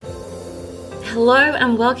Hello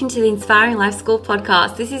and welcome to the Inspiring Life School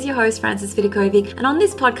podcast. This is your host, Frances Vidakovic, and on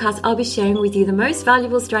this podcast, I'll be sharing with you the most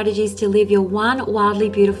valuable strategies to live your one wildly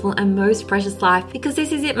beautiful and most precious life. Because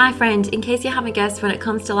this is it, my friend. In case you haven't guessed, when it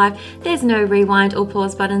comes to life, there's no rewind or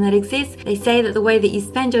pause button that exists. They say that the way that you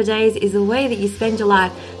spend your days is the way that you spend your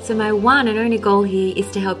life. So my one and only goal here is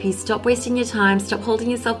to help you stop wasting your time, stop holding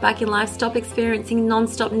yourself back in life, stop experiencing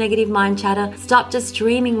non-stop negative mind chatter, stop just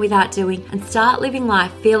dreaming without doing, and start living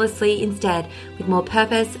life fearlessly instead, with more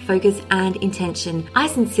purpose, focus, and intention. I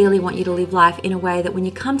sincerely want you to live life in a way that when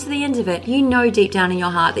you come to the end of it, you know deep down in your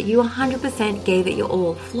heart that you 100% gave it your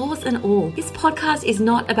all, flaws and all. This podcast is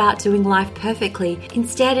not about doing life perfectly.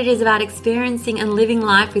 Instead, it is about experiencing and living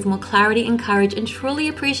life with more clarity and courage and truly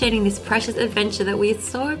appreciating this precious adventure that we are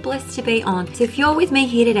so blessed to be on. So if you're with me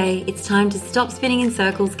here today, it's time to stop spinning in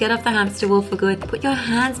circles, get off the hamster wheel for good, put your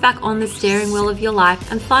hands back on the steering wheel of your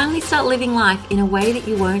life, and finally start living life in a way that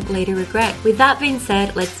you won't later regret. With that being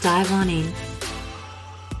said, let's dive on in.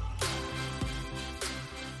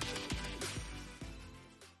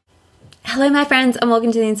 Hello my friends and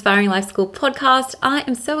welcome to the Inspiring Life School podcast. I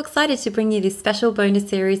am so excited to bring you this special bonus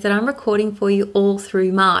series that I'm recording for you all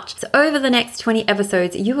through March. So over the next 20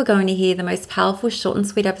 episodes, you are going to hear the most powerful, short and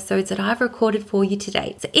sweet episodes that I've recorded for you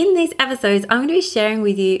today. So in these episodes, I'm going to be sharing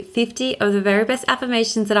with you 50 of the very best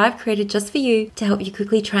affirmations that I've created just for you to help you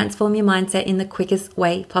quickly transform your mindset in the quickest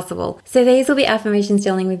way possible. So these will be affirmations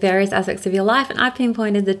dealing with various aspects of your life, and I've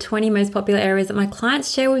pinpointed the 20 most popular areas that my clients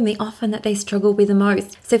share with me often that they struggle with the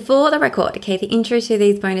most. So for the record, okay, the intro to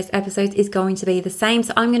these bonus episodes is going to be the same.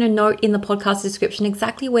 So I'm going to note in the podcast description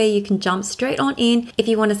exactly where you can jump straight on in if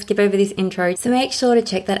you want to skip over this intro. So make sure to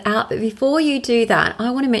check that out. But before you do that,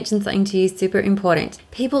 I want to mention something to you super important.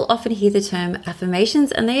 People often hear the term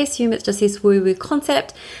affirmations and they assume it's just this woo-woo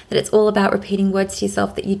concept, that it's all about repeating words to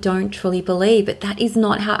yourself that you don't truly believe. But that is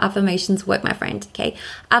not how affirmations work, my friend. Okay,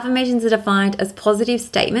 affirmations are defined as positive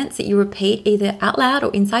statements that you repeat either out loud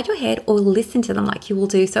or inside your head, or listen to them like you will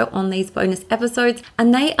do so on these bonus episodes,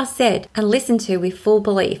 and they are said and listened to with full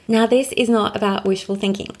belief. Now, this is not about wishful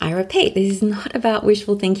thinking. I repeat, this is not about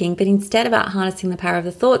wishful thinking, but instead about harnessing the power of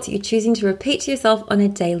the thoughts you're choosing to repeat to yourself on a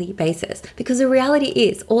daily basis. Because the reality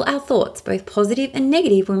is, all our thoughts, both positive and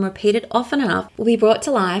negative, when repeated often enough, will be brought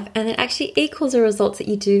to life, and it actually equals the results that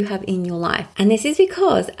you do have in your life. And this is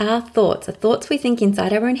because our thoughts, the thoughts we think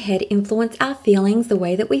inside our own head, influence our feelings, the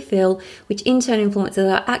way that we feel, which in turn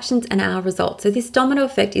influences our actions and our results. So this domino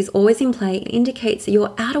effect is always in play. It indicates that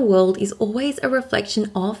your outer world is always a reflection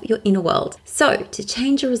of your inner world. So to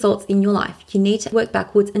change your results in your life, you need to work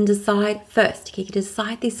backwards and decide first. You can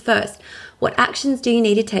decide this first. What actions do you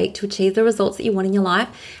need to take to achieve the results that you want in your life?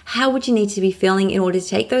 How would you need to be feeling in order to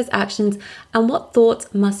take those actions? And what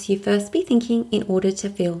thoughts must you first be thinking in order to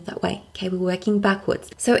feel that way? Okay, we're working backwards.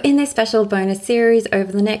 So in this special bonus series,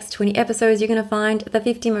 over the next 20 episodes, you're going to find the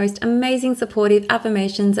 50 most amazing supportive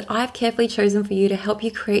affirmations that I've carefully chosen for you to help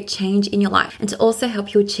you create change in your life and to also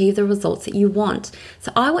help you achieve the results that you want.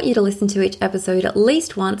 So I want you to listen to each episode at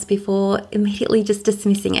least once before immediately just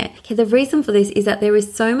dismissing it. Okay, the reason for this is that there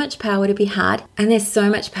is so much power to be had, and there's so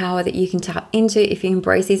much power that you can tap into if you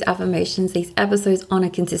embrace these affirmations, these episodes on a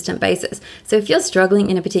consistent basis. So if you're struggling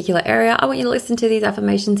in a particular area, I want you to listen to these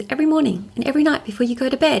affirmations every morning and every night before you go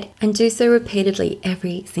to bed, and do so repeatedly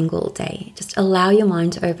every single day. Just allow your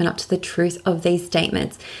mind to open up to the truth of these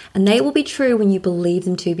statements, and they will be true when you believe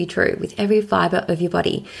them to be true with every fiber of your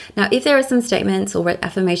body. Now, if there are some statements or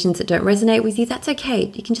affirmations that don't resonate with you, that's okay.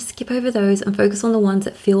 You can just skip over those and focus on the ones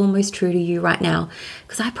that feel most true to you right now,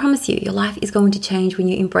 because I promise you, your life is going to change when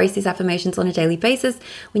you embrace these affirmations on a daily basis,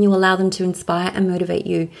 when you allow them to inspire and motivate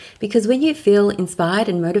you. Because when you feel inspired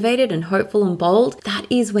and motivated and hopeful and bold, that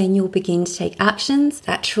is when you'll begin to take actions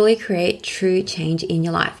that truly create true change in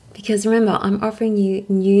your life. Because remember, I'm offering you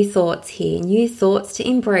new thoughts here, new thoughts to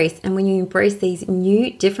embrace. And when you embrace these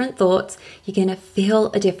new, different thoughts, you're going to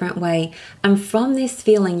feel a different way. And from this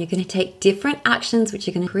feeling, you're going to take different actions, which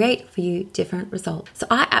are going to create for you different results. So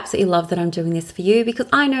I absolutely love that I'm doing this for you, because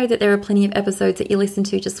I know that there are plenty of episodes that you listen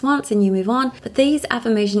to just once and you move on. But these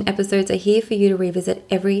affirmation episodes are here for you to revisit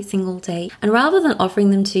every single day. And rather than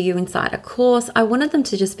offering them to you inside a course, I wanted them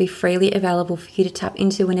to just be freely available for you to tap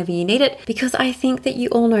into whenever you need it, because I think that you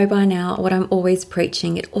all know by now what I'm always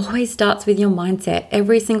preaching. It always starts with your mindset.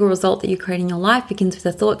 Every single result that you create in your life begins with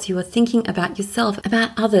the thoughts you are thinking about yourself, about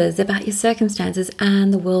others, about your circumstances,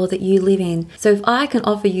 and the world that you live in. So if I can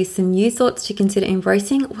offer you some new thoughts to consider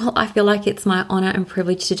embracing, well, I feel like it's my honor and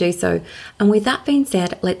privilege to do so. And with that being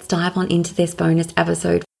said, let's dive on into this bonus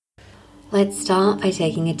episode. Let's start by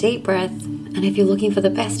taking a deep breath. And if you're looking for the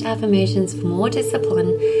best affirmations for more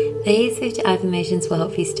discipline, these 50 affirmations will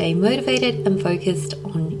help you stay motivated and focused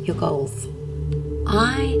on your goals.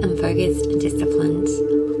 I am focused and disciplined.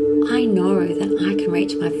 I know that I can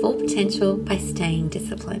reach my full potential by staying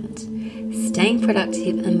disciplined. Staying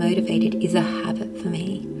productive and motivated is a habit for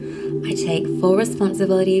me. I take full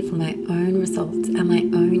responsibility for my own results and my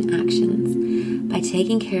own actions. By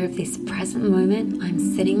taking care of this present moment, I'm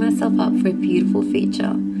setting myself up for a beautiful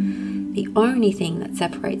future. The only thing that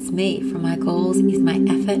separates me from my goals is my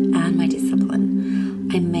effort and my discipline.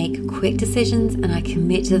 I make quick decisions and I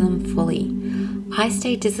commit to them fully. I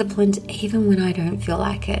stay disciplined even when I don't feel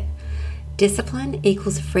like it. Discipline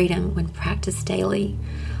equals freedom when practiced daily.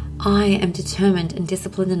 I am determined and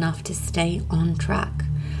disciplined enough to stay on track.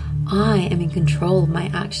 I am in control of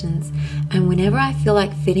my actions, and whenever I feel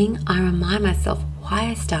like fitting, I remind myself why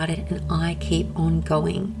I started and I keep on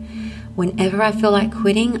going. Whenever I feel like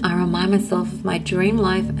quitting, I remind myself of my dream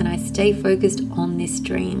life and I stay focused on this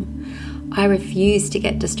dream. I refuse to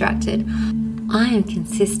get distracted. I am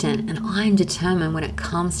consistent and I am determined when it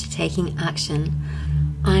comes to taking action.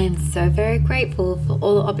 I am so very grateful for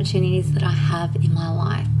all the opportunities that I have in my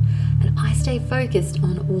life, and I stay focused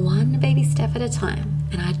on one baby step at a time,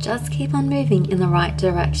 and I just keep on moving in the right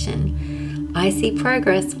direction. I see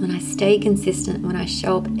progress when I stay consistent, when I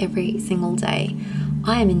show up every single day.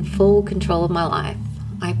 I am in full control of my life.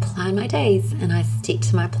 I plan my days and I stick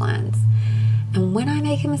to my plans. And when I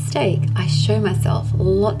make a mistake, I show myself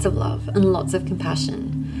lots of love and lots of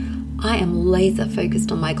compassion. I am laser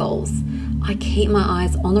focused on my goals. I keep my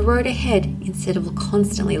eyes on the road ahead instead of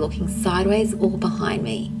constantly looking sideways or behind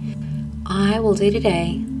me. I will do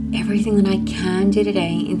today everything that I can do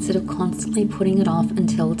today instead of constantly putting it off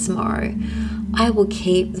until tomorrow. I will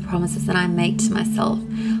keep the promises that I make to myself.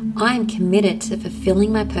 I am committed to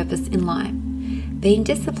fulfilling my purpose in life. Being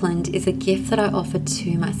disciplined is a gift that I offer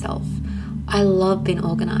to myself. I love being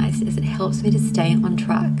organized as it helps me to stay on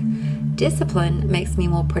track. Discipline makes me a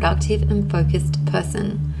more productive and focused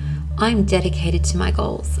person. I'm dedicated to my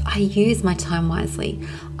goals. I use my time wisely.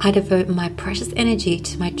 I devote my precious energy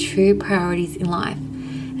to my true priorities in life.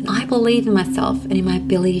 And I believe in myself and in my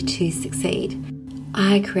ability to succeed.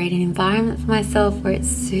 I create an environment for myself where it's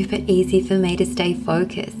super easy for me to stay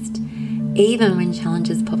focused. Even when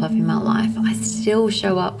challenges pop up in my life, I still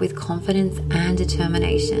show up with confidence and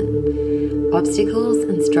determination. Obstacles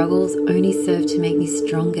and struggles only serve to make me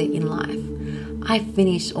stronger in life. I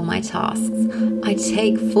finish all my tasks. I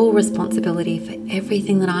take full responsibility for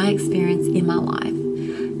everything that I experience in my life.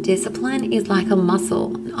 Discipline is like a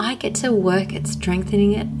muscle, and I get to work at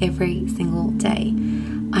strengthening it every single day.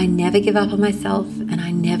 I never give up on myself, and I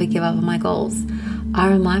never give up on my goals. I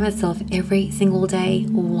remind myself every single day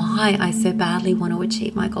why I so badly want to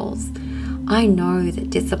achieve my goals. I know that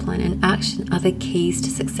discipline and action are the keys to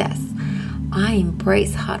success. I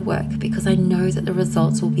embrace hard work because I know that the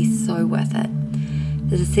results will be so worth it.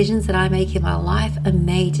 The decisions that I make in my life are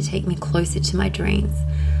made to take me closer to my dreams.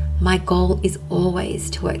 My goal is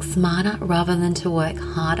always to work smarter rather than to work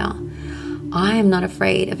harder. I am not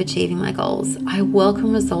afraid of achieving my goals. I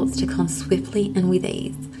welcome results to come swiftly and with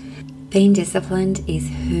ease. Being disciplined is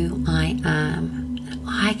who I am.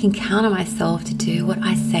 I can count on myself to do what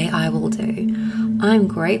I say I will do. I'm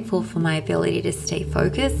grateful for my ability to stay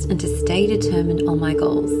focused and to stay determined on my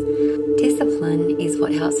goals. Discipline is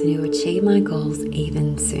what helps me to achieve my goals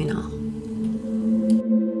even sooner.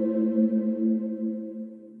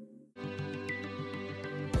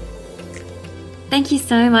 Thank you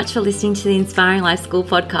so much for listening to the Inspiring Life School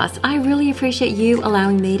podcast. I really appreciate you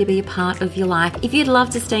allowing me to be a part of your life. If you'd love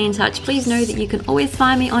to stay in touch, please know that you can always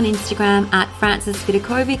find me on Instagram at Frances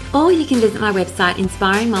Vidakovic, or you can visit my website,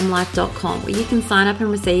 inspiringmumlife.com, where you can sign up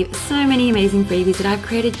and receive so many amazing freebies that I've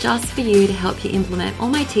created just for you to help you implement all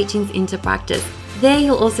my teachings into practice. There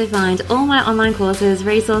you'll also find all my online courses,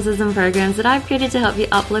 resources and programs that I've created to help you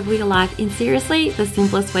up-level your life in seriously the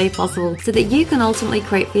simplest way possible, so that you can ultimately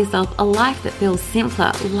create for yourself a life that feels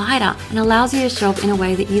simpler, lighter, and allows you to show up in a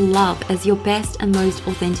way that you love as your best and most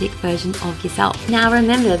authentic version of yourself. Now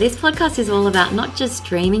remember, this podcast is all about not just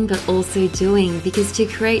dreaming but also doing, because to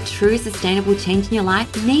create true sustainable change in your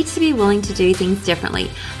life, you need to be willing to do things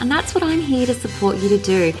differently. And that's what I'm here to support you to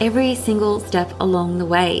do every single step along the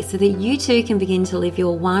way, so that you too can begin to to live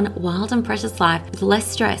your one wild and precious life with less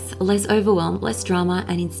stress, less overwhelm, less drama,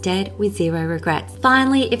 and instead with zero regrets.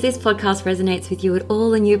 Finally, if this podcast resonates with you at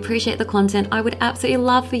all and you appreciate the content, I would absolutely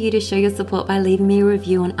love for you to show your support by leaving me a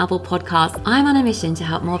review on Apple Podcasts. I'm on a mission to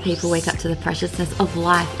help more people wake up to the preciousness of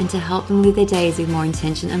life and to help them live their days with more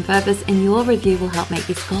intention and purpose, and your review will help make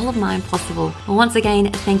this goal of mine possible. Well, once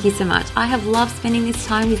again, thank you so much. I have loved spending this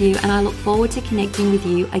time with you, and I look forward to connecting with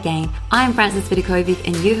you again. I am Frances Vidakovic,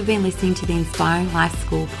 and you have been listening to the Inspiring Life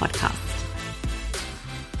School podcast.